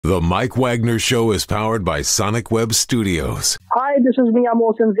The Mike Wagner Show is powered by Sonic Web Studios. Hi, this is Mia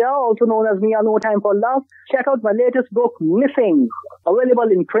Mosinzia, also known as Mia No Time for Love. Check out my latest book, Missing, available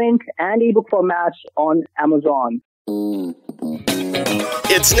in print and ebook formats on Amazon.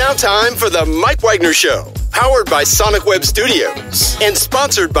 It's now time for the Mike Wagner Show, powered by Sonic Web Studios and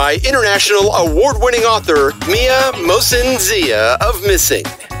sponsored by international award-winning author Mia Mosinzia of Missing.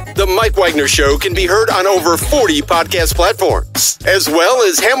 The Mike Wagner Show can be heard on over 40 podcast platforms, as well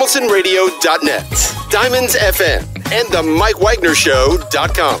as HamiltonRadio.net, Diamonds FM, and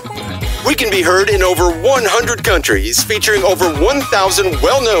themikewagnershow.com. We can be heard in over 100 countries, featuring over 1,000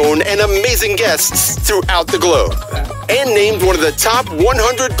 well-known and amazing guests throughout the globe. And named one of the top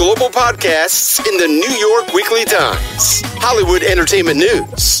 100 global podcasts in the New York Weekly Times, Hollywood Entertainment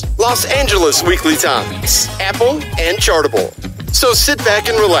News, Los Angeles Weekly Times, Apple, and Chartable. So sit back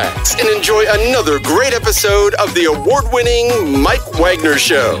and relax and enjoy another great episode of the award-winning Mike Wagner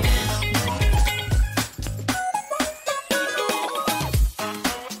Show.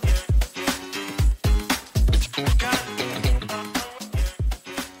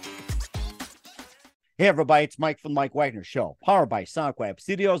 Hey everybody, it's Mike from the Mike Wagner Show, powered by Sonic Web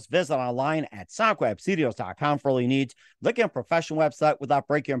Studios. Visit online at sonicwebstudios.com for all your needs. Looking at a professional website without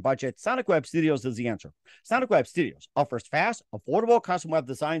breaking your budget? Sonic Web Studios is the answer. Sonic Web Studios offers fast, affordable custom web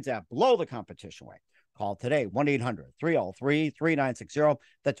designs that blow the competition away. Call today, 1-800-303-3960.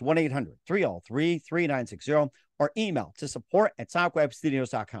 That's 1-800-303-3960. Or email to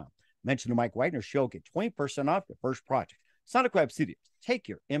support@sonicwebstudios.com. Mention the Mike Wagner Show, get 20% off your first project. Sonic Web Studios, take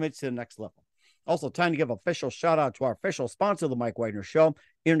your image to the next level. Also, time to give official shout out to our official sponsor of the Mike Wagner Show,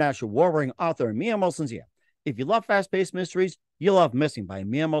 international war-wearing author Mia Mosinzia. If you love fast-paced mysteries, you'll love Missing by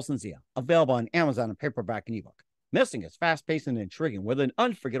Mia Mosinzia, available on Amazon in paperback and ebook. Missing is fast-paced and intriguing with an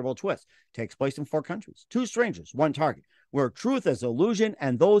unforgettable twist. Takes place in 4 countries, 2 strangers, 1 target, where truth is illusion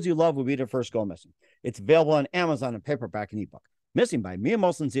and those you love will be the first go missing. It's available on Amazon in paperback and ebook. Missing by Mia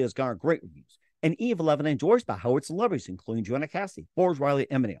Mosinzia has garnered great reviews. And Eve 11 endorsed by Howard celebrities, including Joanna Cassidy, Forbes, Riley,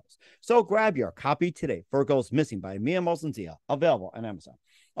 and Emineals. So grab your copy today. Virgo's Missing by Mia Mosinzia, available on Amazon.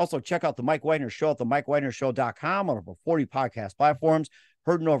 Also, check out the Mike Wagner Show at themikewagnershow.com on over 40 podcast platforms.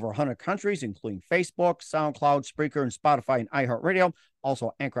 Heard in over 100 countries, including Facebook, SoundCloud, Spreaker, and Spotify, and iHeartradio.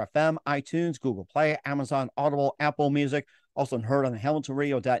 Also, Anchor FM, iTunes, Google Play, Amazon, Audible, Apple Music. Also heard on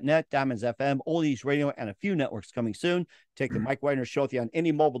HamiltonRadio.net, Diamonds FM, Oldies Radio, and a few networks coming soon. Take the Mike Wagner Show with you on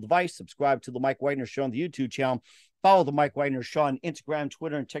any mobile device. Subscribe to the Mike Wagner Show on the YouTube channel. Follow the Mike Wagner Show on Instagram,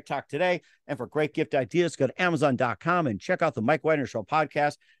 Twitter, and TikTok today. And for great gift ideas, go to Amazon.com and check out the Mike Wagner Show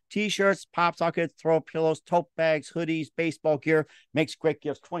podcast. T-shirts, pop sockets, throw pillows, tote bags, hoodies, baseball gear. Makes great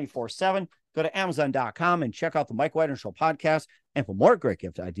gifts 24/7. Go to Amazon.com and check out the Mike Wagner Show podcast. And for more great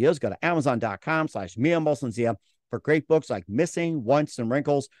gift ideas, go to Amazon.com/Mia Mosinzia for great books like Missing, Once, and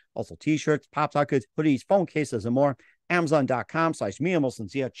Wrinkles. Also T-shirts, pop sockets, hoodies, phone cases, and more. Amazon.com/Mia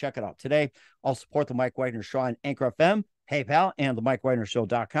Mosinzia. Check it out today. I'll support the Mike Wagner Show on Anchor FM, PayPal, and the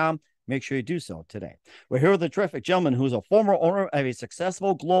MikeWagnerShow.com. Make sure you do so today. We're here with a terrific gentleman who's a former owner of a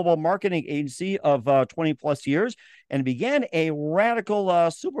successful global marketing agency of 20 plus years and began a radical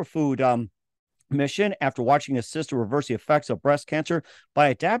superfood mission after watching his sister reverse the effects of breast cancer by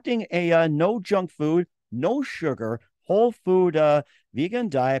adapting a no junk food, no sugar, whole food vegan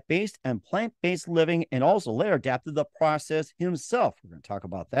diet based on plant-based living, and also later adapted the process himself. We're going to talk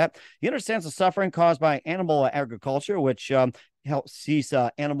about that. He understands the suffering caused by animal agriculture, which helps sees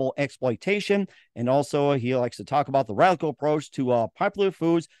animal exploitation, and also he likes to talk about the radical approach to popular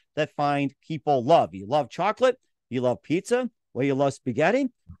foods that find people love. You love chocolate? You love pizza? Well, you love spaghetti?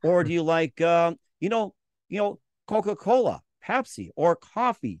 Or do you like Coca-Cola, Pepsi, or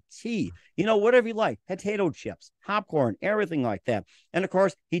coffee, tea, whatever you like, potato chips, popcorn, everything like that. And of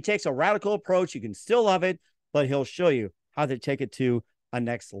course, he takes a radical approach. You can still love it, but he'll show you how to take it to a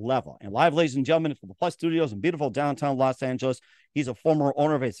next level. And live, ladies and gentlemen, from the Plus Studios in beautiful downtown Los Angeles, he's a former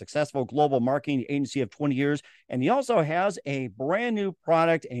owner of a successful global marketing agency of 20 years. And he also has a brand new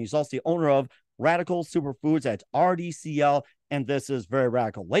product, and he's also the owner of Radical Superfoods at RDCL. And this is very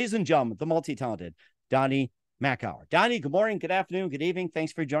radical. Ladies and gentlemen, the multi-talented Donny Makower. Donny, good morning, good afternoon, good evening.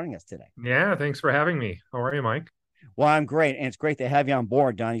 Thanks for joining us today. Yeah, thanks for having me. How are you, Mike? Well, I'm great, and it's great to have you on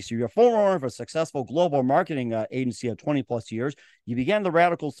board, Donny. So you're a former owner of a successful global marketing agency of 20 plus years. You began the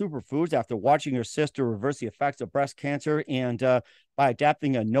Radical Superfoods after watching your sister reverse the effects of breast cancer, and by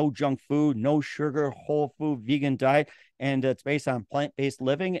adapting a no junk food, no sugar, whole food vegan diet, and it's based on plant-based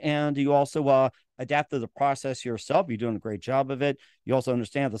living. And you also adapted the process yourself. You're doing a great job of it. You also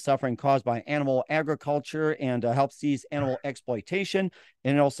understand the suffering caused by animal agriculture and help seize animal exploitation.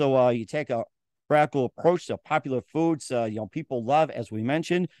 And also you take a practical approach to popular foods people love, as we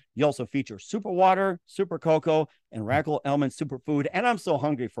mentioned. You also feature superwater, supercocoa, and radical element superfood. And I'm so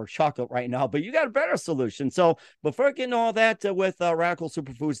hungry for chocolate right now, but you got a better solution. So before getting all that with radical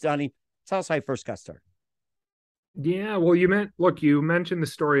superfoods, Donny, tell us how you first got started. Yeah, well, you mentioned the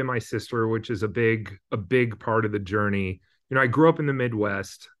story of my sister, which is a big part of the journey. I grew up in the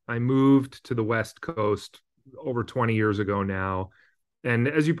Midwest. I moved to the West Coast over 20 years ago now. And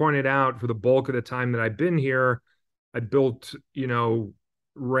as you pointed out, for the bulk of the time that I've been here, I built,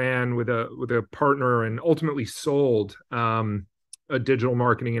 ran with a partner and ultimately sold a digital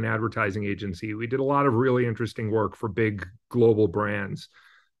marketing and advertising agency. We did a lot of really interesting work for big global brands.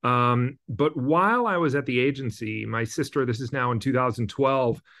 But while I was at the agency, my sister, this is now in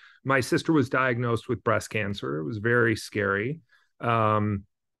 2012, my sister was diagnosed with breast cancer. It was very scary.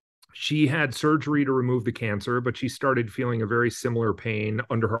 She had surgery to remove the cancer, but she started feeling a very similar pain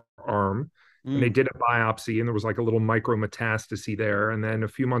under her arm. And they did a biopsy, and there was like a little micrometastasis there. And then a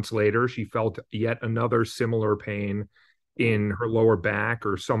few months later, she felt yet another similar pain in her lower back,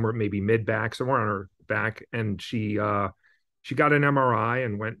 or somewhere, maybe mid back, somewhere on her back. And she got an MRI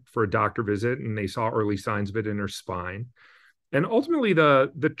and went for a doctor visit, and they saw early signs of it in her spine. And ultimately,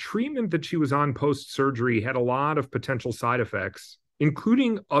 the treatment that she was on post-surgery had a lot of potential side effects,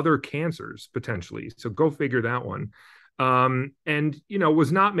 including other cancers, potentially. So go figure that one. And,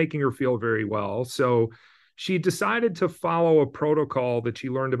 was not making her feel very well. So she decided to follow a protocol that she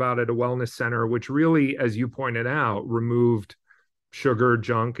learned about at a wellness center, which really, as you pointed out, removed sugar,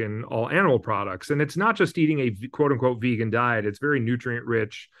 junk, and all animal products. And it's not just eating a quote unquote vegan diet. It's very nutrient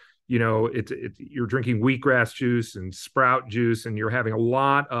rich. You're drinking wheatgrass juice and sprout juice, and you're having a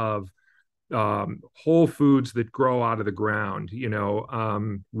lot of whole foods that grow out of the ground,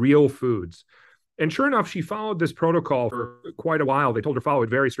 real foods. And sure enough, she followed this protocol for quite a while. They told her follow it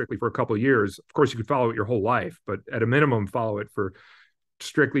very strictly for a couple of years. Of course, you could follow it your whole life, but at a minimum, follow it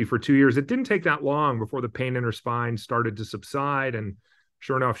strictly for 2 years. It didn't take that long before the pain in her spine started to subside. And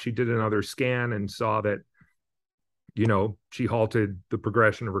sure enough, she did another scan and saw that, she halted the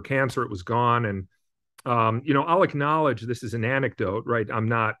progression of her cancer. It was gone. And, I'll acknowledge this is an anecdote, right? I'm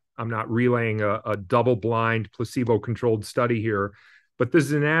not relaying a double-blind, placebo-controlled study here, but this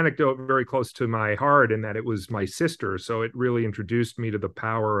is an anecdote very close to my heart in that it was my sister. So it really introduced me to the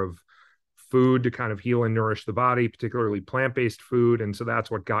power of food to kind of heal and nourish the body, particularly plant-based food. And so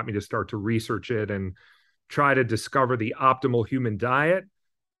that's what got me to start to research it and try to discover the optimal human diet.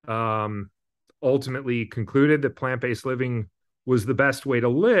 Ultimately concluded that plant-based living was the best way to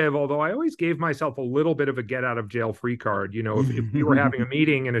live, although I always gave myself a little bit of a get out of jail free card. If you were having a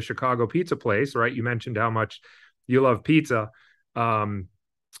meeting in a Chicago pizza place, right? You mentioned how much you love pizza when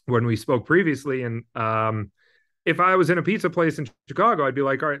we spoke previously. And if I was in a pizza place in Chicago, I'd be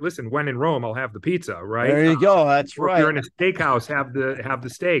like, all right, listen, when in Rome, I'll have the pizza, right? There you go. That's right. If you're in a steakhouse, have the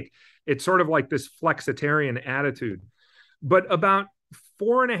steak. It's sort of like this flexitarian attitude. But about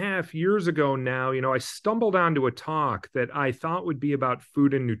 4.5 years ago now, I stumbled onto a talk that I thought would be about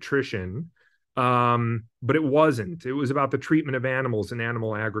food and nutrition, but it wasn't. It was about the treatment of animals and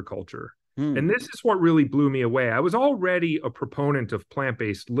animal agriculture. And this is what really blew me away. I was already a proponent of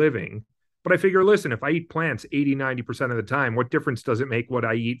plant-based living, but I figure, listen, if I eat plants 80-90% of the time, what difference does it make what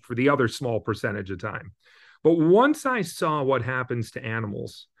I eat for the other small percentage of time? But once I saw what happens to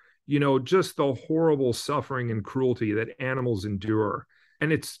animals, just the horrible suffering and cruelty that animals endure,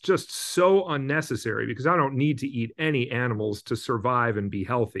 and it's just so unnecessary because I don't need to eat any animals to survive and be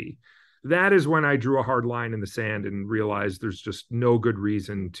healthy. That is when I drew a hard line in the sand and realized there's just no good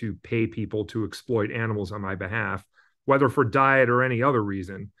reason to pay people to exploit animals on my behalf, whether for diet or any other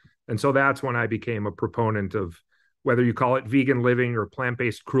reason. And so that's when I became a proponent of, whether you call it vegan living or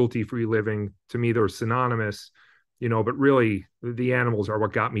plant-based cruelty-free living. To me, they're synonymous, but really the animals are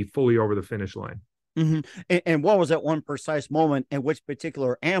what got me fully over the finish line. And what was that one precise moment in which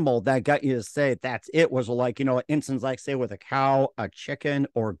particular animal that got you to say that's it? Was it like, an instance like, say, with a cow, a chicken,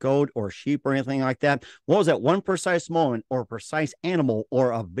 or goat, or sheep, or anything like that? What was that one precise moment or precise animal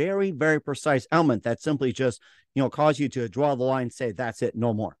or a very, very precise element that simply just, caused you to draw the line and say, that's it,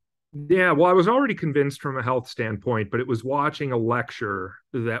 no more? Yeah, well, I was already convinced from a health standpoint, but it was watching a lecture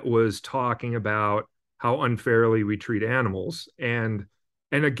that was talking about how unfairly we treat animals. And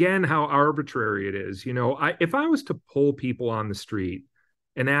again, how arbitrary it is. If I was to pull people on the street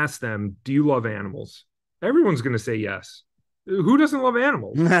and ask them, do you love animals? Everyone's going to say yes. Who doesn't love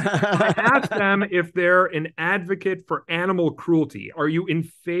animals? I ask them if they're an advocate for animal cruelty. Are you in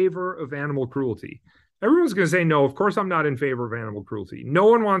favor of animal cruelty? Everyone's going to say, no, of course I'm not in favor of animal cruelty. No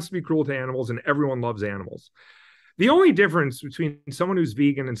one wants to be cruel to animals, and everyone loves animals. The only difference between someone who's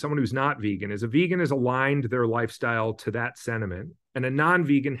vegan and someone who's not vegan is a vegan has aligned their lifestyle to that sentiment, and a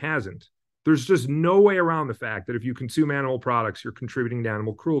non-vegan hasn't. There's just no way around the fact that if you consume animal products, you're contributing to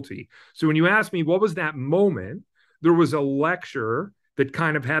animal cruelty. So when you ask me, what was that moment? There was a lecture that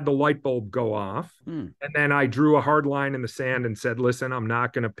kind of had the light bulb go off. And then I drew a hard line in the sand and said, listen, I'm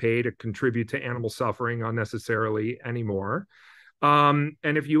not going to pay to contribute to animal suffering unnecessarily anymore. And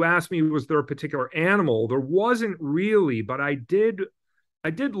if you ask me, was there a particular animal? There wasn't really, but I did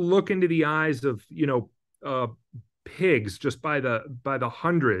look into the eyes of, pigs just by the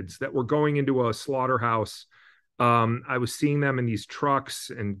hundreds that were going into a slaughterhouse. I was seeing them in these trucks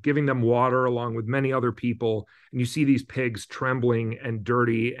and giving them water along with many other people. And you see these pigs trembling and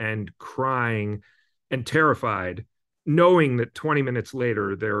dirty and crying and terrified, knowing that 20 minutes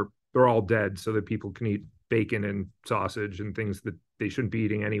later, they're all dead so that people can eat bacon and sausage and things that they shouldn't be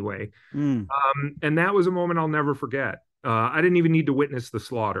eating anyway. And that was a moment I'll never forget. I didn't even need to witness the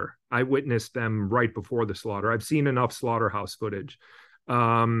slaughter. I witnessed them right before the slaughter. I've seen enough slaughterhouse footage.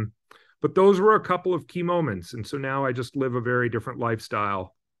 But those were a couple of key moments. And so now I just live a very different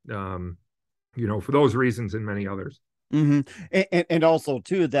lifestyle, for those reasons and many others. And also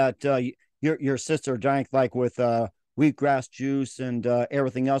too, that your sister drank like with wheatgrass juice and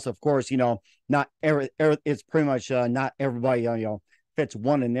everything else. Of course, not it's pretty much not everybody, fits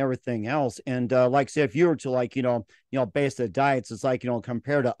one and everything else. And like say if you were to base the diets, it's like,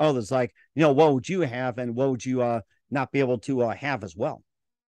 compared to others, like, what would you have and what would you not be able to have as well?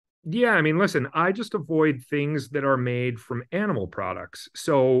 Yeah, I mean, listen, I just avoid things that are made from animal products.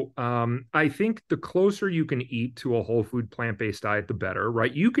 So I think the closer you can eat to a whole food plant-based diet, the better,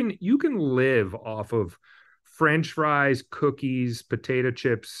 right? You can live off of French fries, cookies, potato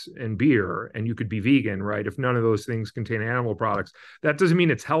chips, and beer, and you could be vegan, right? If none of those things contain animal products, that doesn't mean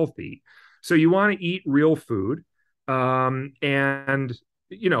it's healthy. So you want to eat real food. And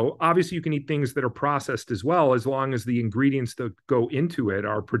obviously you can eat things that are processed as well, as long as the ingredients that go into it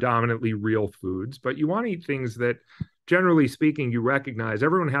are predominantly real foods. But you want to eat things that, generally speaking, you recognize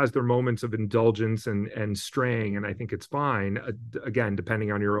everyone has their moments of indulgence and straying. And I think it's fine, again,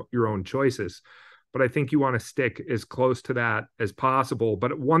 depending on your own choices. But I think you want to stick as close to that as possible.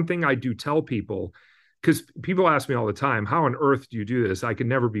 But one thing I do tell people, because people ask me all the time, how on earth do you do this? I could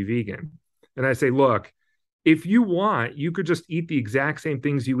never be vegan. And I say, look, if you want, you could just eat the exact same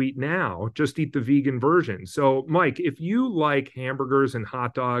things you eat now, just eat the vegan version. So, Mike, if you like hamburgers and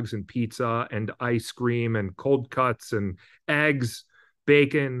hot dogs and pizza and ice cream and cold cuts and eggs,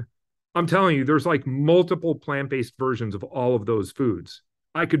 bacon, I'm telling you, there's like multiple plant-based versions of all of those foods.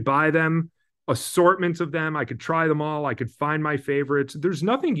 I could buy them, assortments of them. I could try them all. I could find my favorites. There's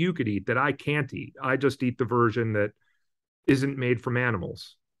nothing you could eat that I can't eat. I just eat the version that isn't made from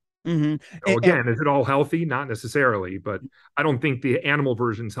animals. So again, is it all healthy? Not necessarily, but I don't think the animal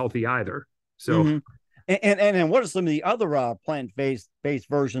version's healthy either. So, and what are some of the other plant-based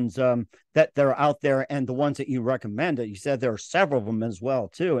versions that are out there, and the ones that you recommend? You said there are several of them as well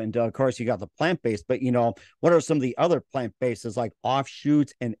too, and of course you got the plant-based. But what are some of the other plant-based, like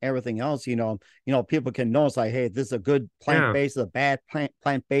offshoots and everything else? People can notice like, hey, this is a good plant-based, a bad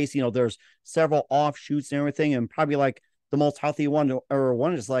plant-based. There's several offshoots and everything, and probably like the most healthy one or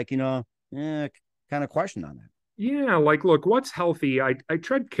one is like, kind of question on that. Yeah, like, look, what's healthy? I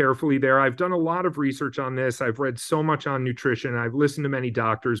tread carefully there. I've done a lot of research on this. I've read so much on nutrition. I've listened to many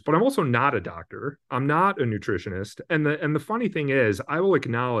doctors, but I'm also not a doctor. I'm not a nutritionist. And the funny thing is, I will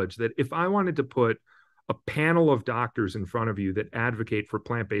acknowledge that if I wanted to put a panel of doctors in front of you that advocate for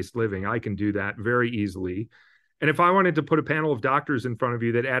plant-based living, I can do that very easily. And if I wanted to put a panel of doctors in front of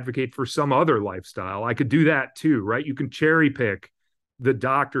you that advocate for some other lifestyle, I could do that too, right? You can cherry pick the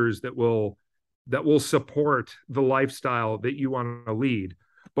doctors that will support the lifestyle that you want to lead.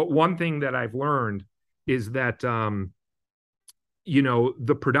 But one thing that I've learned is that, the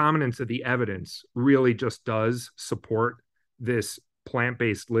predominance of the evidence really just does support this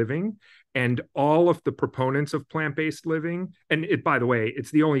plant-based living. And all of the proponents of plant-based living, and by the way,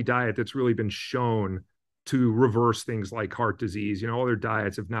 it's the only diet that's really been shown to reverse things like heart disease. Other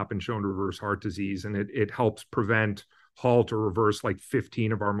diets have not been shown to reverse heart disease, and it helps prevent, halt, or reverse like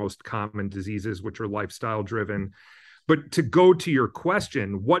 15 of our most common diseases, which are lifestyle driven. But to go to your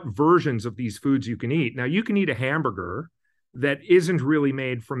question, what versions of these foods you can eat? Now, you can eat a hamburger that isn't really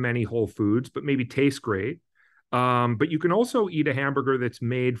made from many whole foods, but maybe tastes great. But you can also eat a hamburger that's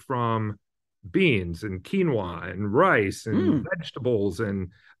made from beans and quinoa and rice and vegetables. And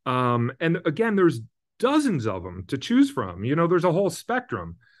again, there's dozens of them to choose from. There's a whole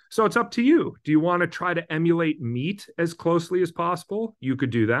spectrum. So it's up to you. Do you want to try to emulate meat as closely as possible? You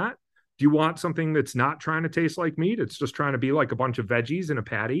could do that. Do you want something that's not trying to taste like meat? It's just trying to be like a bunch of veggies in a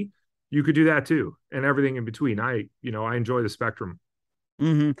patty. You could do that too, and everything in between. I enjoy the spectrum.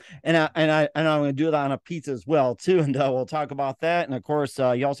 Mm-hmm. And I'm going to do that on a pizza as well too, and we'll talk about that. And of course,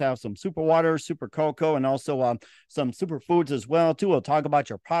 you also have some superwater, supercocoa, and also some superfoods as well too. We'll talk about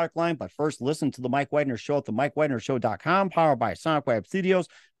your product line, but first, listen to the Mike Wagner Show at themikewagnershow.com, powered by Sonic Web Studios.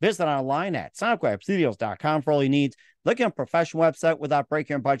 Visit online at sonicwebstudios.com for all your needs. Looking at a professional website without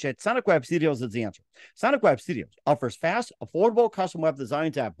breaking your budget? Sonic Web Studios is the answer. Sonic Web Studios offers fast, affordable custom web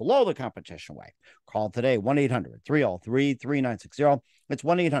designs at below the competition rate. Call today 1-800-303-3960. It's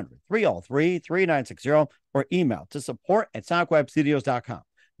 1-800-303-3960, or email to support@sonicwebstudios.com.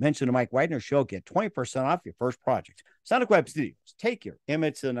 Mention the Mike Wagner Show, get 20% off your first project. Sonic Web Studios, take your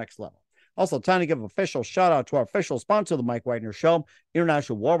image to the next level. Also, time to give an official shout out to our official sponsor of the Mike Wagner Show,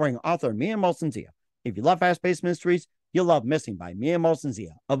 international award-winning author Mia Molson-Zia. If you love fast-paced mysteries, you'll love Missing by Mia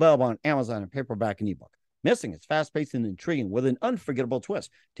Molson-Zia, available on Amazon in paperback and ebook. Missing is fast-paced and intriguing with an unforgettable twist.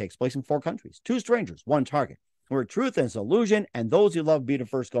 Takes place in 4 countries, 2 strangers, 1 target, where truth is illusion and those you love be the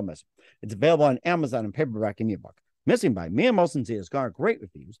first go missing. It's available on Amazon in paperback and ebook. Missing by Mia Molson-Zia has garnered great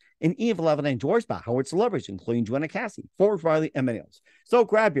reviews, and even endorsed by Howard celebrities, including Joanna Cassie, Forbes Riley, and many others. So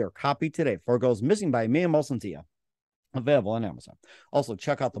grab your copy today before it goes missing by Mia Molson-Zia. Available on Amazon. Also,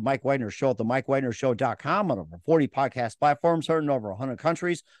 check out the Mike Wagner Show at themikewagnershow.com on over 40 podcast platforms, heard in over 100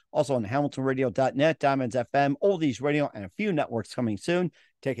 countries. Also on hamiltonradio.net, Diamonds FM, Oldies Radio, and a few networks coming soon.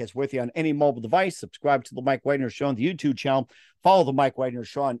 Take us with you on any mobile device. Subscribe to the Mike Wagner Show on the YouTube channel. Follow the Mike Wagner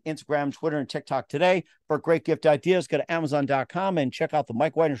Show on Instagram, Twitter, and TikTok today. For great gift ideas, go to Amazon.com and check out the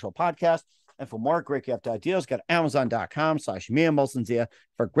Mike Wagner Show podcast. And for more great gift ideas, go to Amazon.com/Mia Molson-Zia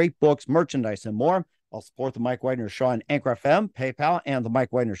for great books, merchandise, and more. I'll support the Mike Wagner Show on Anchor FM, PayPal, and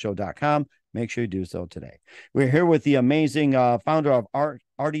themikewagnershow.com. Make sure you do so today. We're here with the amazing founder of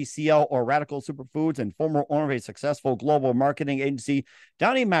RDCL, or Radical Superfoods, and former owner of a successful global marketing agency,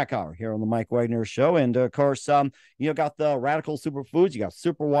 Donny Makower, here on the Mike Wagner Show. And of course, you got the Radical Superfoods, you got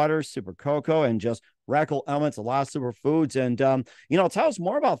Superwater, Supercocoa, and just Radical Elements, a lot of superfoods. And, tell us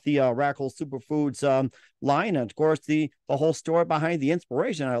more about the Radical Superfoods line, and of course, the whole story behind the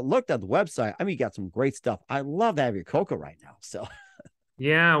inspiration. I looked at the website. I mean, you got some great stuff. I love to have your cocoa right now. So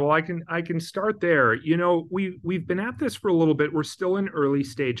yeah, well, I can start there. We've been at this for a little bit. We're still an early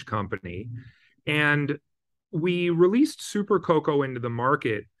stage company, and we released Supercocoa into the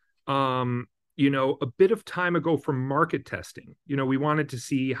market a bit of time ago from market testing. We wanted to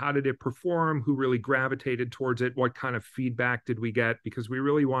see, how did it perform, who really gravitated towards it, what kind of feedback did we get, because we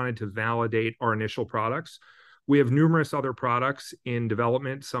really wanted to validate our initial products. We have numerous other products in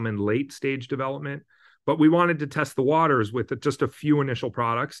development, some in late stage development, but we wanted to test the waters with just a few initial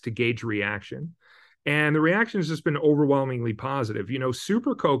products to gauge reaction. And the reaction has just been overwhelmingly positive.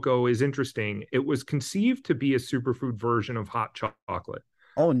 Supercocoa is interesting. It was conceived to be a superfood version of hot chocolate.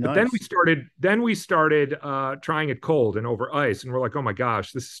 Oh, nice. But then we started trying it cold and over ice, and we're like, oh my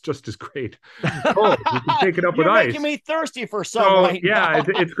gosh, this is just as great cold. You can take it up with ice. You're making me thirsty for some right now.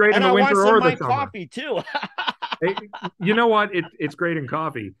 It's great in the winter or the summer. Coffee too. You know what? It's great in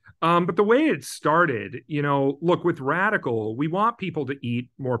coffee. But the way it started, look, with Radical, we want people to eat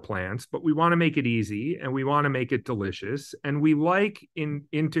more plants, but we want to make it easy and we want to make it delicious. And we like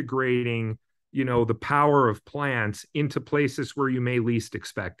integrating the power of plants into places where you may least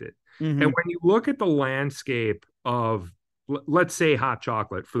expect it. Mm-hmm. And when you look at the landscape of, let's say, hot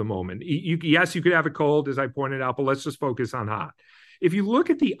chocolate for the moment, yes, you could have it cold, as I pointed out, but let's just focus on hot. If you look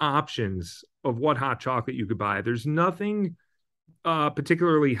at the options of what hot chocolate you could buy, there's nothing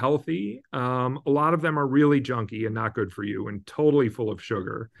particularly healthy. A lot of them are really junky and not good for you and totally full of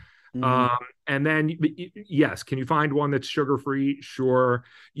sugar. Mm-hmm. And then, yes, can you find one that's sugar-free? Sure.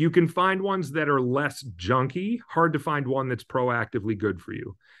 You can find ones that are less junky. Hard to find one that's proactively good for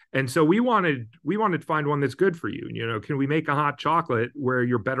you. And so we wanted to find one that's good for you. Can we make a hot chocolate where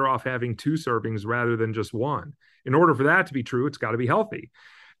you're better off having 2 servings rather than just 1? In order for that to be true, it's got to be healthy.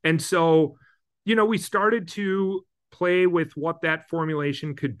 And so, we started to play with what that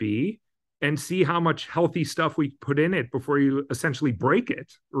formulation could be and see how much healthy stuff we put in it before you essentially break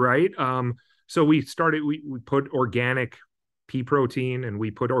it, right? So we put organic pea protein, and we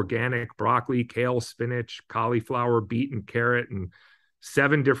put organic broccoli, kale, spinach, cauliflower, beet, and carrot, and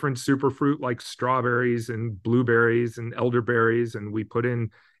 7 different superfruit like strawberries and blueberries and elderberries. And we put in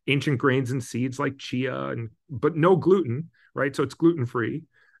ancient grains and seeds like chia, but no gluten, right? So it's gluten-free.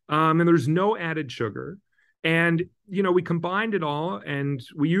 And there's no added sugar. And, we combined it all, and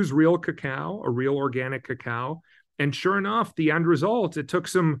we use real cacao, a real organic cacao. And sure enough, the end result, it took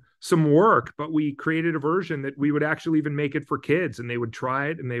some work, but we created a version that we would actually even make it for kids, and they would try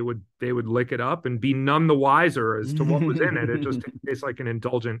it and they would lick it up and be none the wiser as to what was in it. It just tastes like an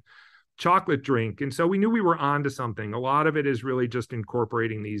indulgent chocolate drink. And so we knew we were onto something. A lot of it is really just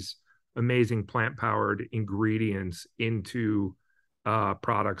incorporating these amazing plant-powered ingredients into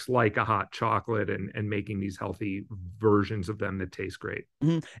products like a hot chocolate and making these healthy versions of them that taste great.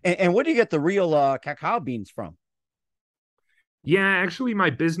 And where do you get the real cacao beans from? Yeah, actually, my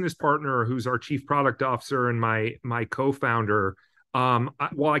business partner, who's our chief product officer and my co-founder,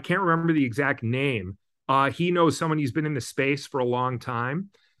 I can't remember the exact name. He knows someone. He's been in the space for a long time,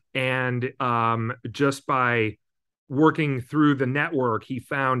 and just by working through the network, he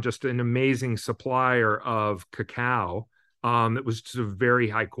found just an amazing supplier of cacao that was just of very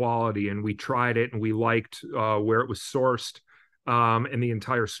high quality. And we tried it, and we liked where it was sourced. And the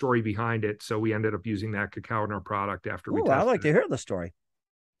entire story behind it. So we ended up using that cacao in our product after we tested I'd like it. to hear the story.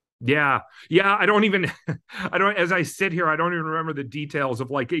 Yeah. I don't, as I sit here, I don't even remember the details of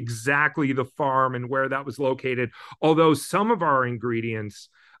like exactly the farm and where that was located. Although some of our ingredients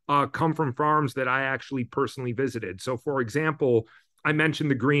come from farms that I actually personally visited. So for example, I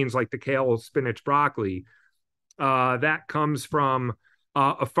mentioned the greens like the kale, spinach, broccoli. That comes from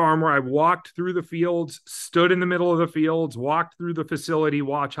a farm where I walked through the fields, stood in the middle of the fields, walked through the facility,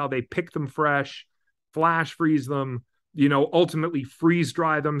 watch how they pick them fresh, flash freeze them, ultimately freeze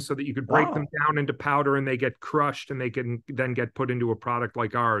dry them so that you could break them down into powder and they get crushed and they can then get put into a product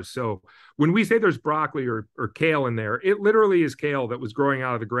like ours. So when we say there's broccoli or kale in there, it literally is kale that was growing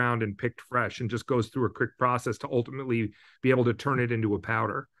out of the ground and picked fresh and just goes through a quick process to ultimately be able to turn it into a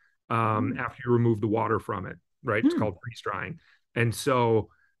powder after you remove the water from it, right? It's called freeze drying. And so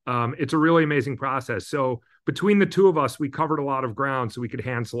it's a really amazing process. So between the two of us, we covered a lot of ground so we could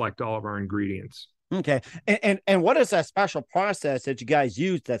hand select all of our ingredients. Okay. And what is that special process that you guys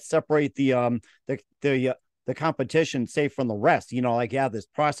use that separate the competition, say, from the rest? Like you have this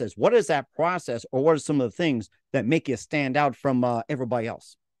process. What is that process, or what are some of the things that make you stand out from everybody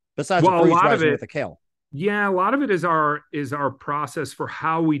else? Besides the freeze drying with the kale. Yeah, a lot of it is our process for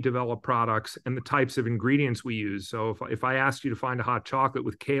how we develop products and the types of ingredients we use. So if I asked you to find a hot chocolate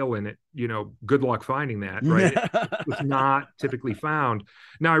with kale in it, good luck finding that, right? It's not typically found.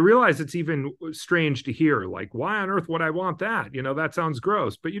 Now I realize it's even strange to hear, like, why on earth would I want that? That sounds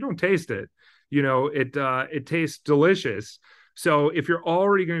gross, but you don't taste it. It tastes delicious. So if you're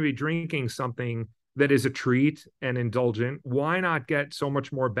already going to be drinking something that is a treat and indulgent, why not get so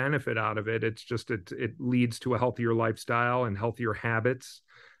much more benefit out of it? It's just, it leads to a healthier lifestyle and healthier habits.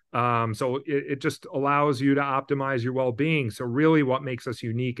 So it just allows you to optimize your well-being. So really what makes us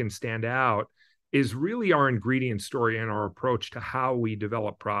unique and stand out is really our ingredient story and our approach to how we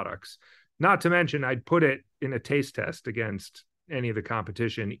develop products. Not to mention, I'd put it in a taste test against any of the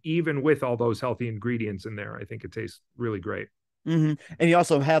competition, even with all those healthy ingredients in there. I think it tastes really great. And you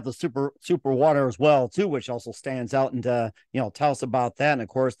also have the super water as well too, which also stands out. And tell us about that, and of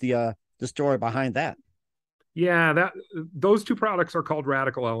course the story behind that. Yeah, those two products are called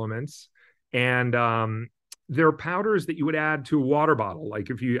Radical Elements, and they're powders that you would add to a water bottle. Like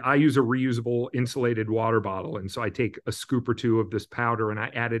I use a reusable insulated water bottle, and so I take a scoop or two of this powder and I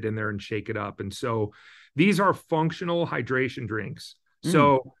add it in there and shake it up. And so these are functional hydration drinks.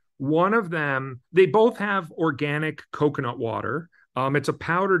 So one of them, they both have organic coconut water. It's a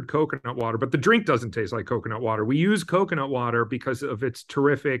powdered coconut water, but the drink doesn't taste like coconut water. We use coconut water because of its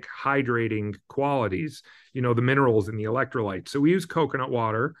terrific hydrating qualities, the minerals and the electrolytes. So we use coconut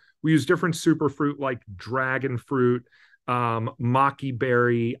water. We use different superfruit like dragon fruit, maki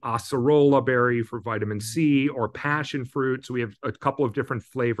berry, acerola berry for vitamin C, or passion fruit. So we have a couple of different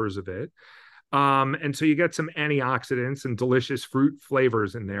flavors of it. And so you get some antioxidants and delicious fruit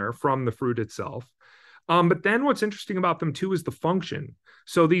flavors in there from the fruit itself. But then what's interesting about them too is the function.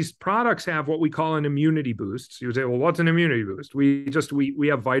 So these products have what we call an immunity boost. So you would say, well, what's an immunity boost? We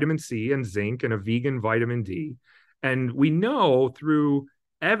have vitamin C and zinc and a vegan vitamin D. And we know through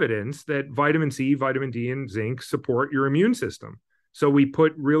evidence that vitamin C, vitamin D, and zinc support your immune system. So we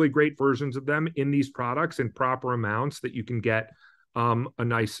put really great versions of them in these products in proper amounts that you can get a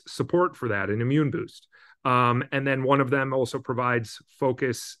nice support for that, an immune boost. And then one of them also provides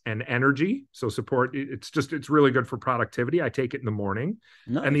focus and energy. So support, it's really good for productivity. I take it in the morning.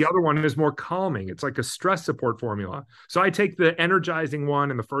 Nice. And the other one is more calming. It's like a stress support formula. So I take the energizing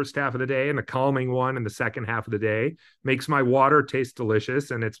one in the first half of the day and the calming one in the second half of the day. Makes my water taste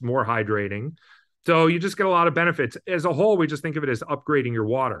delicious and it's more hydrating. So you just get a lot of benefits. As a whole, we just think of it as upgrading your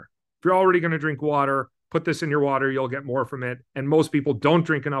water. If you're already going to drink water, put this in your water, you'll get more from it. And most people don't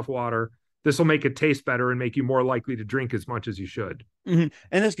drink enough water. this will make it taste better and make you more likely to drink as much as you should. Mm-hmm.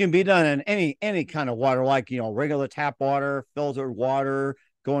 And this can be done in any kind of water, like, regular tap water, filtered water,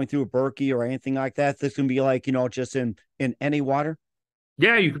 going through a Berkey or anything like that. This can be like, just in any water.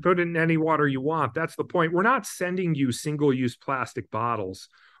 Yeah, you can put it in any water you want. That's the point. We're not sending you single-use plastic bottles.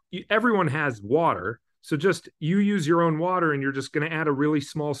 Everyone has water. So just you use your own water, and you're just going to add a really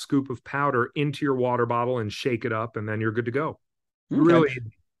small scoop of powder into your water bottle and shake it up, and then you're good to go. Okay. Really.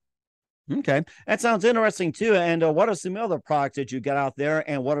 Okay. That sounds interesting too. And what are some other products that you got out there,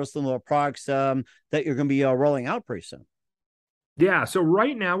 and what are some of the products that you're going to be rolling out pretty soon? Yeah. So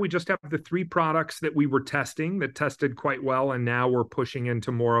right now we just have the 3 products that we were testing that tested quite well. And now we're pushing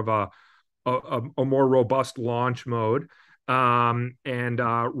into more of a more robust launch mode, and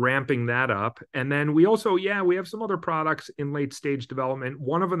ramping that up. And then we also, we have some other products in late stage development.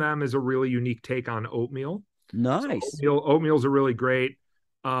 One of them is a really unique take on oatmeal. Nice. So oatmeals are really great.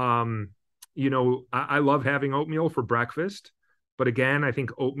 I love having oatmeal for breakfast, but again, I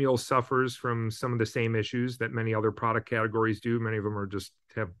think oatmeal suffers from some of the same issues that many other product categories do. Many of them are just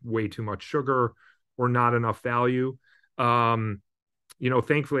have way too much sugar or not enough value.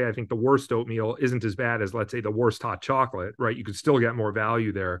 Thankfully, I think the worst oatmeal isn't as bad as, let's say, the worst hot chocolate, right? You could still get more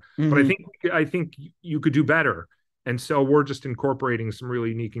value there, but I think you could do better. And so we're just incorporating some really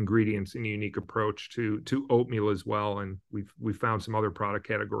unique ingredients and a unique approach to oatmeal as well. And we've found some other product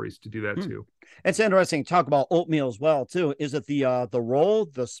categories to do that too. It's interesting to talk about oatmeal as well too. Is it the roll,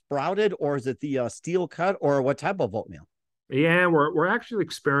 the sprouted, or is it the steel cut, or what type of oatmeal? Yeah, we're actually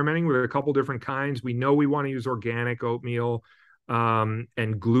experimenting with a couple different kinds. We know we want to use organic oatmeal,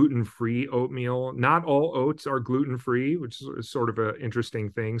 and gluten-free oatmeal. Not all oats are gluten-free, which is sort of an interesting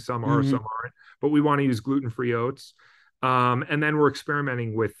thing. Some are, some aren't, but we want to use gluten-free oats. And then we're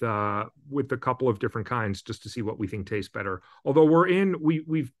experimenting with a couple of different kinds just to see what we think tastes better. Although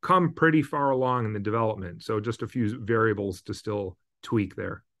we've come pretty far along in the development. So just a few variables to still tweak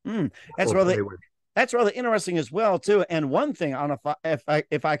there. That's really interesting as well too. And one thing, I don't know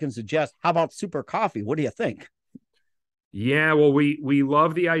if I can suggest, how about super coffee? What do you think? Yeah, well, we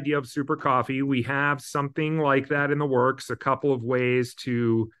love the idea of super coffee. We have something like that in the works, a couple of ways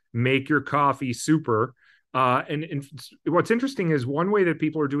to make your coffee super. And what's interesting is one way that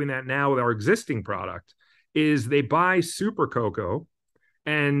people are doing that now with our existing product is they buy supercocoa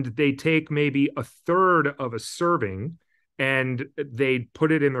and they take maybe a third of a serving and they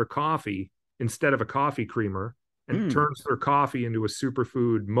put it in their coffee instead of a coffee creamer, and turns their coffee into a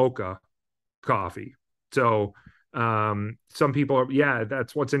superfood mocha coffee. So some people are,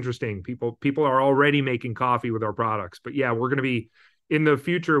 that's what's interesting. People are already making coffee with our products, but we're going to be, in the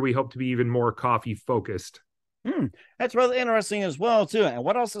future, we hope to be even more coffee focused. That's really interesting as well too. And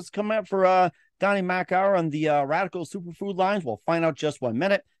what else is coming up for Donny Makower on the Radical Superfood lines? We'll find out just 1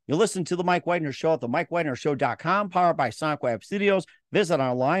 minute. You listen to The Mike Wagner Show at themikewagnershow.com, powered by Sonic Web Studios. Visit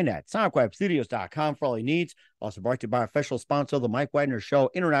online at sonicwebstudios.com for all your needs. Also brought to you by official sponsor of The Mike Wagner Show,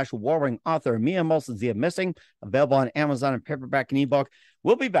 international war-ring author Mia Molson's The Missing, available on Amazon and paperback and ebook.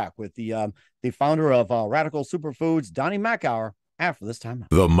 We'll be back with the founder of Radical Superfoods, Donny Makower, after this time.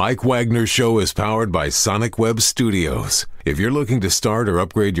 The Mike Wagner Show is powered by Sonic Web Studios. If you're looking to start or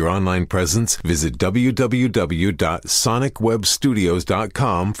upgrade your online presence, visit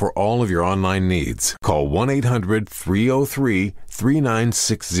www.sonicwebstudios.com for all of your online needs. Call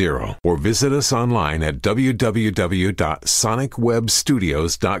 1-800-303-3960 or visit us online at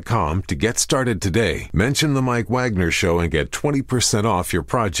www.sonicwebstudios.com to get started today. Mention The Mike Wagner Show and get 20% off your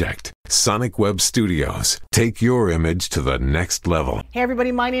project. Sonic Web Studios. Take your image to the next level. Hey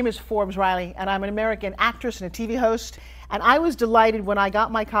everybody, my name is Forbes Riley and I'm an American actress and a TV host. And I was delighted when I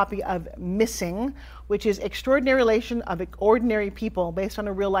got my copy of Missing, which is Extraordinary Relation of Ordinary People based on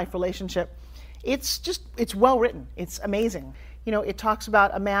a real life relationship. It's well written. It's amazing. It talks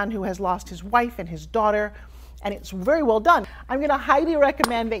about a man who has lost his wife and his daughter, and it's very well done. I'm going to highly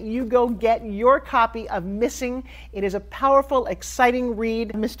recommend that you go get your copy of Missing. It is a powerful, exciting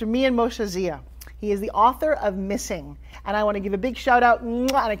read. Mr. Mian Moshe Zia. He is the author of Missing. And I want to give a big shout out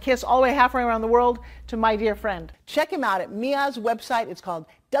and a kiss all the way halfway around the world to my dear friend. Check him out at Mia's website. It's called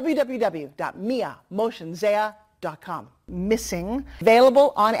www.miamoshenzea.com. Missing,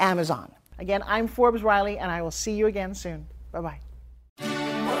 available on Amazon. Again, I'm Forbes Riley, and I will see you again soon. Bye-bye.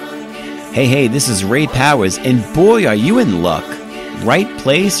 Hey, this is Ray Powers, and boy, are you in luck. Right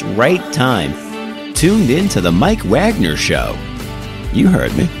place, right time. Tuned in to The Mike Wagner Show. You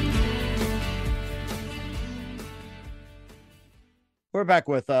heard me. We're back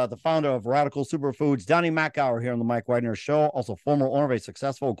with the founder of RDCL Superfoods, Donny Makower, here on the Mike Wagner Show. Also, former owner of a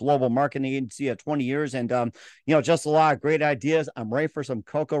successful global marketing agency at 20 years, and just a lot of great ideas. I'm ready for some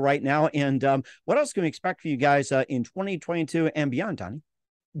cocoa right now. And what else can we expect from you guys in 2022 and beyond, Donny?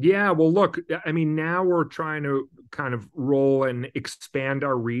 Yeah, well, look, I mean, now we're trying to kind of roll and expand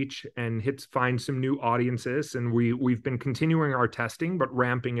our reach and find some new audiences. And we've been continuing our testing, but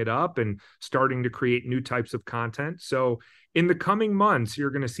ramping it up and starting to create new types of content. So in the coming months, you're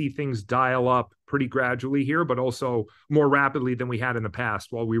going to see things dial up pretty gradually here, but also more rapidly than we had in the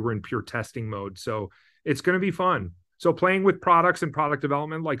past while we were in pure testing mode. So it's going to be fun. So playing with products and product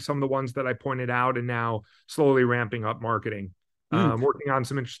development, like some of the ones that I pointed out, and now slowly ramping up marketing. Working on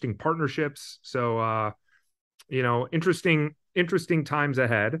some interesting partnerships. So, interesting times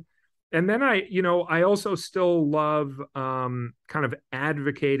ahead. And then I also still love kind of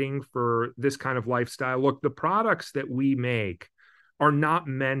advocating for this kind of lifestyle. Look, the products that we make are not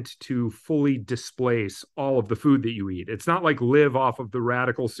meant to fully displace all of the food that you eat. It's not like live off of the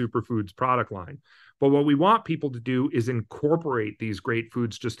RDCL Superfoods product line. But what we want people to do is incorporate these great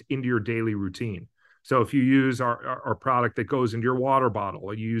foods just into your daily routine. So if you use our product that goes into your water bottle,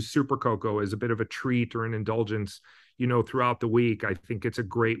 or you use supercocoa as a bit of a treat or an indulgence, throughout the week, I think it's a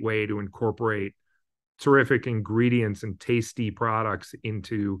great way to incorporate terrific ingredients and tasty products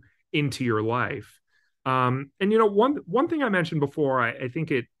into your life. One thing I mentioned before, I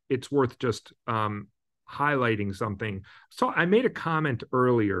think it's worth just highlighting something. So I made a comment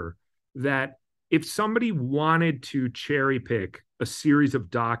earlier that if somebody wanted to cherry pick a series of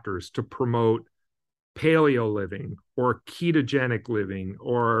doctors to promote paleo living or ketogenic living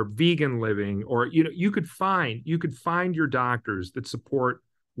or vegan living, or you could find your doctors that support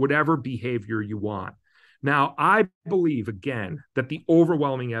whatever behavior you want. Now, I believe again that the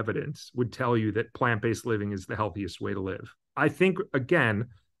overwhelming evidence would tell you that plant-based living is the healthiest way to live. I think, again,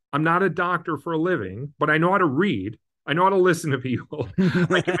 I'm not a doctor for a living, but I know how to read. I know how to listen to people.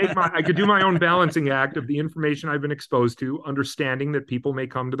 I could do my own balancing act of the information I've been exposed to, understanding that people may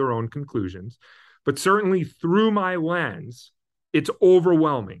come to their own conclusions. But certainly through my lens, it's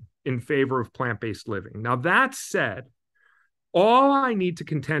overwhelming in favor of plant-based living. Now, that said, all I need to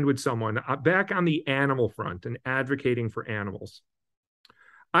contend with someone back on the animal front and advocating for animals,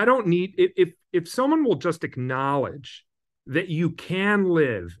 I don't need, if someone will just acknowledge that you can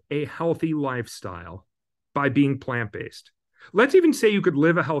live a healthy lifestyle by being plant-based. Let's even say you could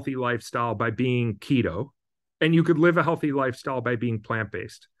live a healthy lifestyle by being keto, and you could live a healthy lifestyle by being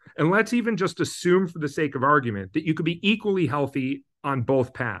plant-based. And let's even just assume, for the sake of argument, that you could be equally healthy on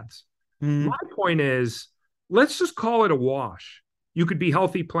both paths. My point is, let's just call it a wash. You could be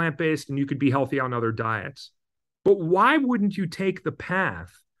healthy plant-based and you could be healthy on other diets. But why wouldn't you take the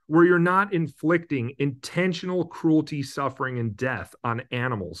path where you're not inflicting intentional cruelty, suffering, and death on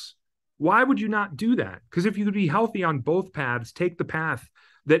animals? Why would you not do that? Because if you could be healthy on both paths, take the path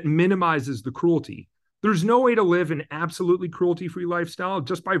that minimizes the cruelty. There's no way to live an absolutely cruelty-free lifestyle.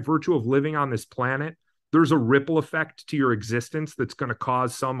 Just by virtue of living on this planet, there's a ripple effect to your existence that's going to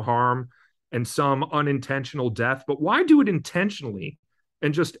cause some harm and some unintentional death. But why do it intentionally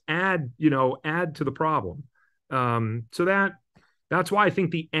and just add to the problem? So that's why I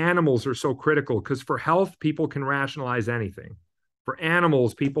think the animals are so critical, because for health, people can rationalize anything. For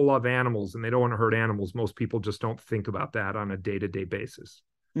animals, people love animals and they don't want to hurt animals. Most people just don't think about that on a day-to-day basis.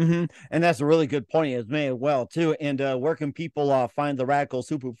 And that's a really good point as well too. And where can people find the RDCL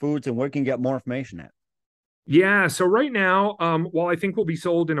Superfoods, and where can you get more information at? Yeah, so right now, while I think we'll be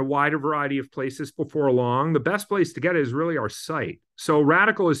sold in a wider variety of places before long, the best place to get it is really our site. So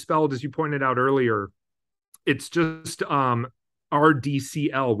RDCL is spelled, as you pointed out earlier, it's just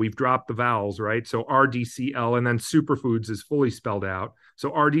RDCL. We've dropped the vowels, right? So RDCL, and then Superfoods is fully spelled out.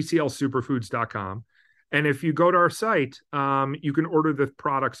 So RDCLSuperfoods.com. And if you go to our site, you can order the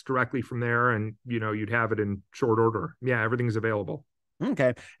products directly from there, and you'd have it in short order. Yeah, everything's available.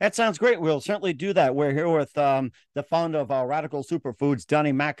 Okay, that sounds great. We'll certainly do that. We're here with the founder of RDCL Superfoods,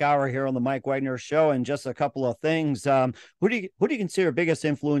 Donny Makower, here on the Mike Wagner Show. And just a couple of things. Who do you consider biggest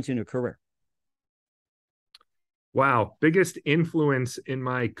influence in your career? Wow, biggest influence in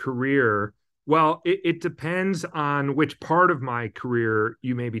my career. Well, it depends on which part of my career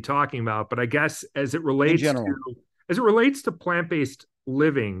you may be talking about, but I guess as it relates to plant-based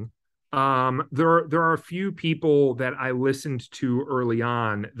living, there are a few people that I listened to early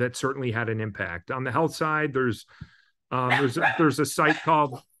on that certainly had an impact. On the health side, there's a site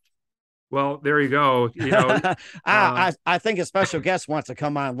called Well, there you go. I think a special guest wants to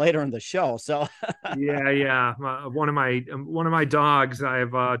come on later in the show. So yeah. One of my dogs. I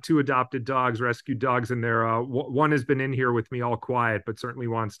have 2 adopted dogs, rescue dogs, and there. One has been in here with me all quiet, but certainly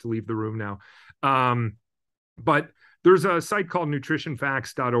wants to leave the room now. But there's a site called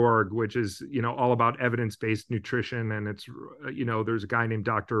nutritionfacts.org, which is, all about evidence-based nutrition. And it's, there's a guy named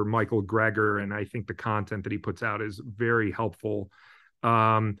Dr. Michael Greger, and I think the content that he puts out is very helpful.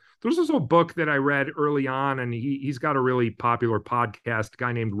 There's also a book that I read early on, and he's got a really popular podcast, a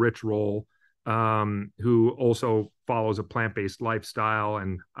guy named Rich Roll, who also follows a plant-based lifestyle.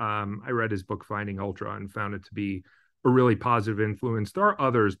 And I read his book, Finding Ultra, and found it to be a really positive influence. There are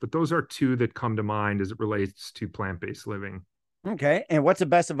others, but those are 2 that come to mind as it relates to plant-based living. Okay. And what's the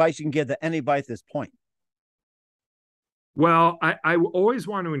best advice you can give to anybody at this point? Well, I always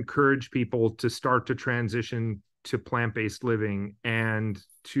want to encourage people to start to transition to plant-based living and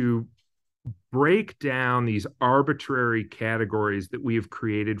to break down these arbitrary categories that we have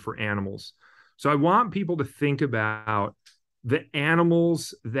created for animals. So I want people to think about the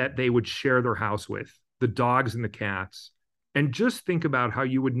animals that they would share their house with, the dogs and the cats, and just think about how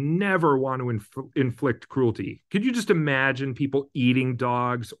you would never want to inflict cruelty. Could you just imagine people eating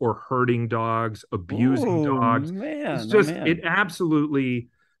dogs or hurting dogs, abusing dogs? It absolutely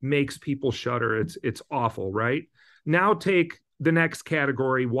makes people shudder. It's awful, right? Now take the next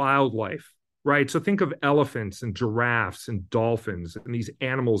category, wildlife, right? So think of elephants and giraffes and dolphins and these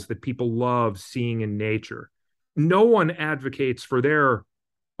animals that people love seeing in nature. No one advocates for their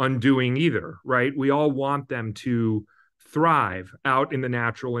undoing either, right? We all want them to thrive out in the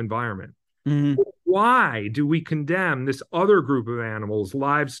natural environment. Mm-hmm. Why do we condemn this other group of animals,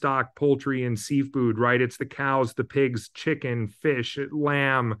 livestock, poultry, and seafood, right? It's the cows, the pigs, chicken, fish,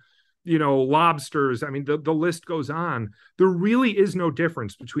 lamb, lobsters. I mean, the list goes on. There really is no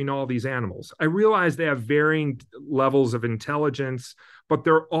difference between all these animals. I realize they have varying levels of intelligence, but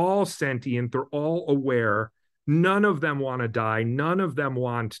they're all sentient. They're all aware. None of them want to die. None of them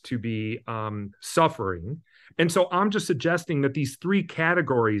want to be suffering. And so I'm just suggesting that these 3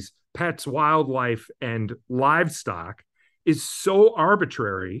 categories, pets, wildlife, and livestock, is so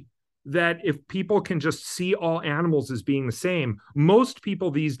arbitrary that if people can just see all animals as being the same, most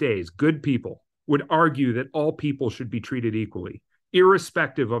people these days, good people, would argue that all people should be treated equally,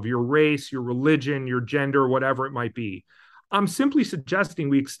 irrespective of your race, your religion, your gender, whatever it might be. I'm simply suggesting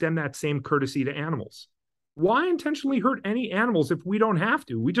we extend that same courtesy to animals. Why intentionally hurt any animals if we don't have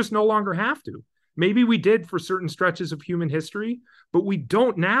to? We just no longer have to. Maybe we did for certain stretches of human history, but we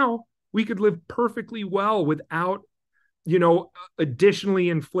don't now. We could live perfectly well without additionally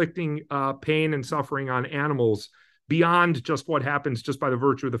inflicting pain and suffering on animals beyond just what happens just by the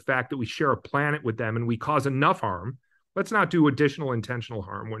virtue of the fact that we share a planet with them and we cause enough harm. Let's not do additional intentional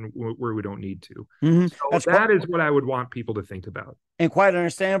harm where we don't need to. Mm-hmm. So that is what I would want people to think about. And quite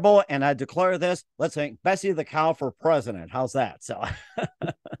understandable. And I declare this, let's make Bessie the cow for president. How's that? So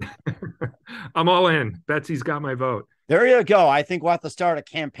I'm all in. Betsy's got my vote. There you go. I think we'll have to start a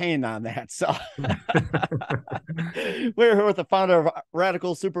campaign on that. So we're here with the founder of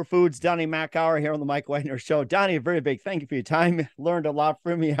RDCL Superfoods, Donny Makower, here on the Mike Wagner Show. Donny, a very big thank you for your time. Learned a lot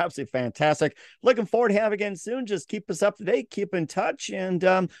from you. Absolutely fantastic. Looking forward to having you again soon. Just keep us up to date. Keep in touch. And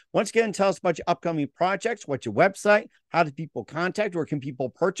once again, tell us about your upcoming projects. What's your website? How do people contact? Where can people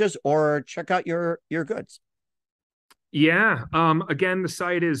purchase or check out your goods? Yeah. Again, the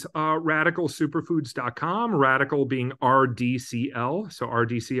site is RDCLSuperfoods.com, RDCL being RDCL. So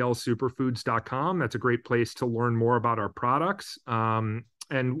RDCLSuperfoods.com. That's a great place to learn more about our products. And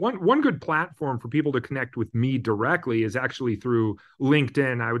one good platform for people to connect with me directly is actually through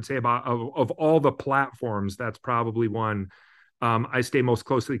LinkedIn. I would say of all the platforms, that's probably one I stay most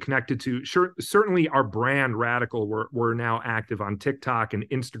closely connected to. Certainly our brand RDCL, we're now active on TikTok and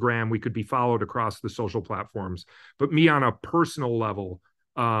Instagram. We could be followed across the social platforms, but me on a personal level,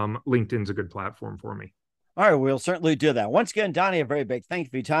 LinkedIn's a good platform for me. All right, we'll certainly do that. Once again, Donny, a very big thank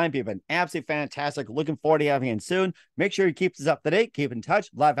you for your time. You've been absolutely fantastic. Looking forward to having you soon. Make sure you keep us up to date. Keep in touch.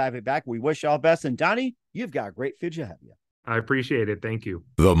 Love having you back. We wish you all the best. And Donny, you've got a great future ahead of you. I appreciate it. Thank you.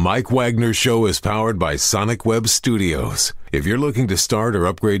 The Mike Wagner Show is powered by Sonic Web Studios. If you're looking to start or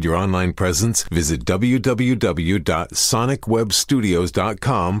upgrade your online presence, visit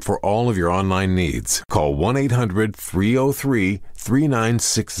www.sonicwebstudios.com for all of your online needs. Call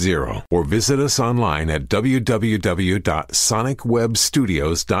 1-800-303-3960 or visit us online at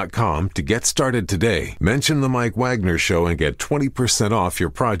www.sonicwebstudios.com to get started today. Mention The Mike Wagner Show and get 20% off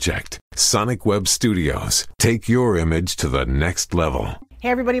your project. Sonic Web Studios. Take your image to the next level. Hey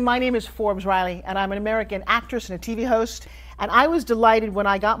everybody, my name is Forbes Riley, and I'm an American actress and a TV host. And I was delighted when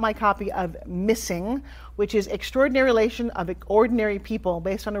I got my copy of Missing, which is Extraordinary Relation of Ordinary People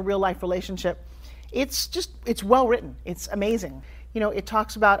based on a real life relationship. It's well written. It's amazing. You know, it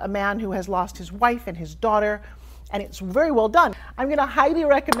talks about a man who has lost his wife and his daughter, and it's very well done. I'm going to highly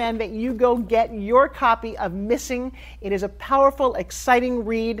recommend that you go get your copy of Missing. It is a powerful, exciting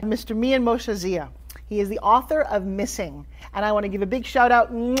read. Mr. Mian Moshe Zia. He is the author of Missing. And I want to give a big shout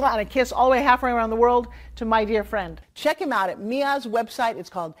out and a kiss all the way halfway around the world to my dear friend. Check him out at Mia's website. It's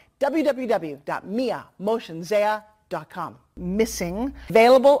called www.miamoshenzea.com. Missing,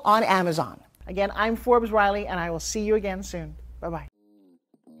 available on Amazon. Again, I'm Forbes Riley, and I will see you again soon. Bye-bye.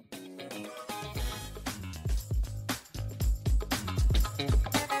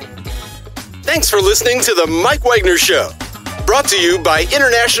 Thanks for listening to The Mike Wagner Show. Brought to you by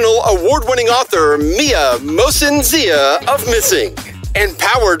international award-winning author Mia Mohsen-Zia of Missing. And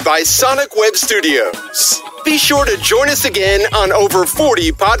powered by Sonic Web Studios. Be sure to join us again on over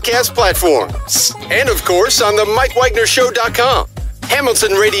 40 podcast platforms. And of course on themikewagnershow.com,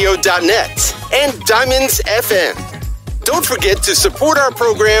 hamiltonradio.net, and Diamonds FM. Don't forget to support our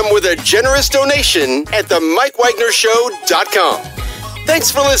program with a generous donation at themikewagnershow.com.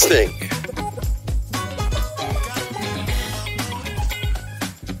 Thanks for listening.